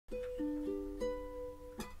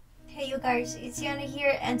you guys, it's Yana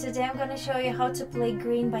here, and today I'm gonna show you how to play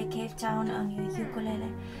Green by Cavetown on your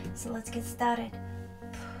ukulele. So let's get started.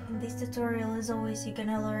 In this tutorial, as always, you're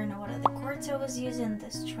gonna learn what are the chords I was using,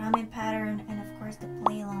 the strumming pattern, and of course the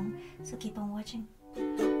play along. So keep on watching.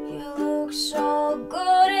 You look so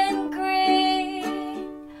good in green,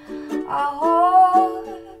 I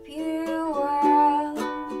hope you well,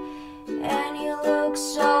 and you look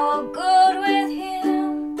so good with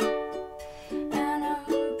him, and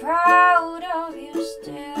I'm proud of you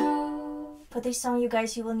still. For this song, you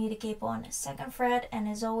guys, you will need a capo on the 2nd fret, and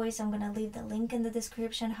as always, I'm gonna leave the link in the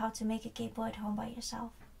description how to make a capo at home by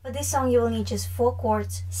yourself. For this song, you will need just 4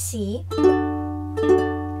 chords: C,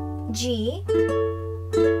 G,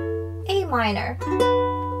 A minor,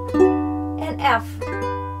 and F.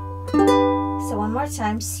 So one more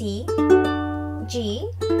time: C, G,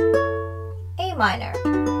 A minor,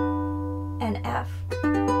 and F.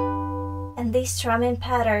 And this strumming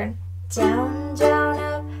pattern: down, down,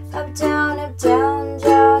 up, up, down, up, down,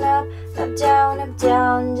 down, up, up, down, up,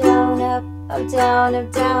 down, down, up, up, down,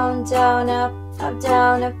 up, down, down, up, up,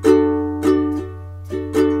 down, up.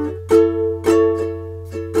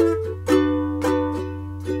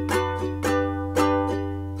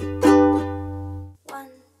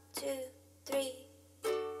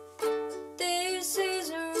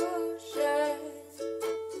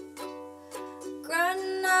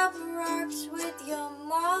 With your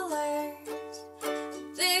molars,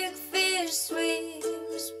 big fish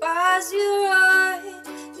swims past your eye.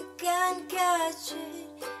 You can't catch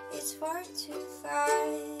it, it's far too far.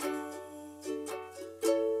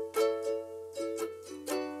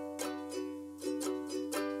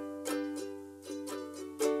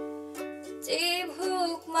 Deep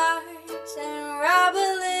hook marks and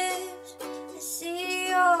rubber lips, I see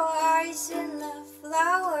your eyes in the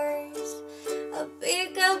flowers. I'll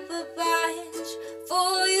pick up a bunch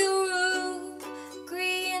for your room,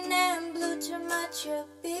 green and blue to match your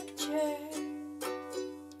picture.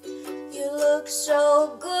 You look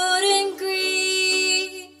so good in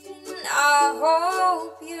green, I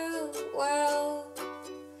hope you well.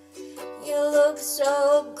 You look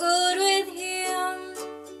so good with him,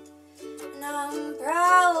 and I'm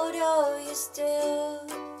proud of you still.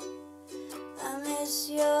 I miss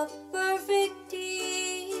your perfect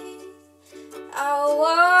teeth, I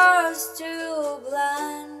was too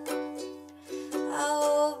blind. I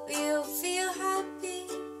hope you feel happy,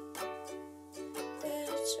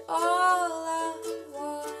 that's all I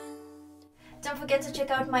want. Don't forget to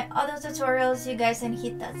check out my other tutorials, you guys, and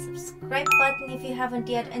hit that subscribe button if you haven't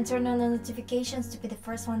yet, and turn on the notifications to be the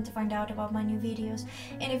first one to find out about my new videos.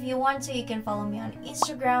 And if you want to, you can follow me on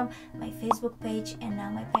Instagram, my Facebook page, and now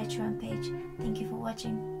my Patreon page. Thank you for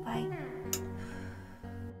watching. Bye.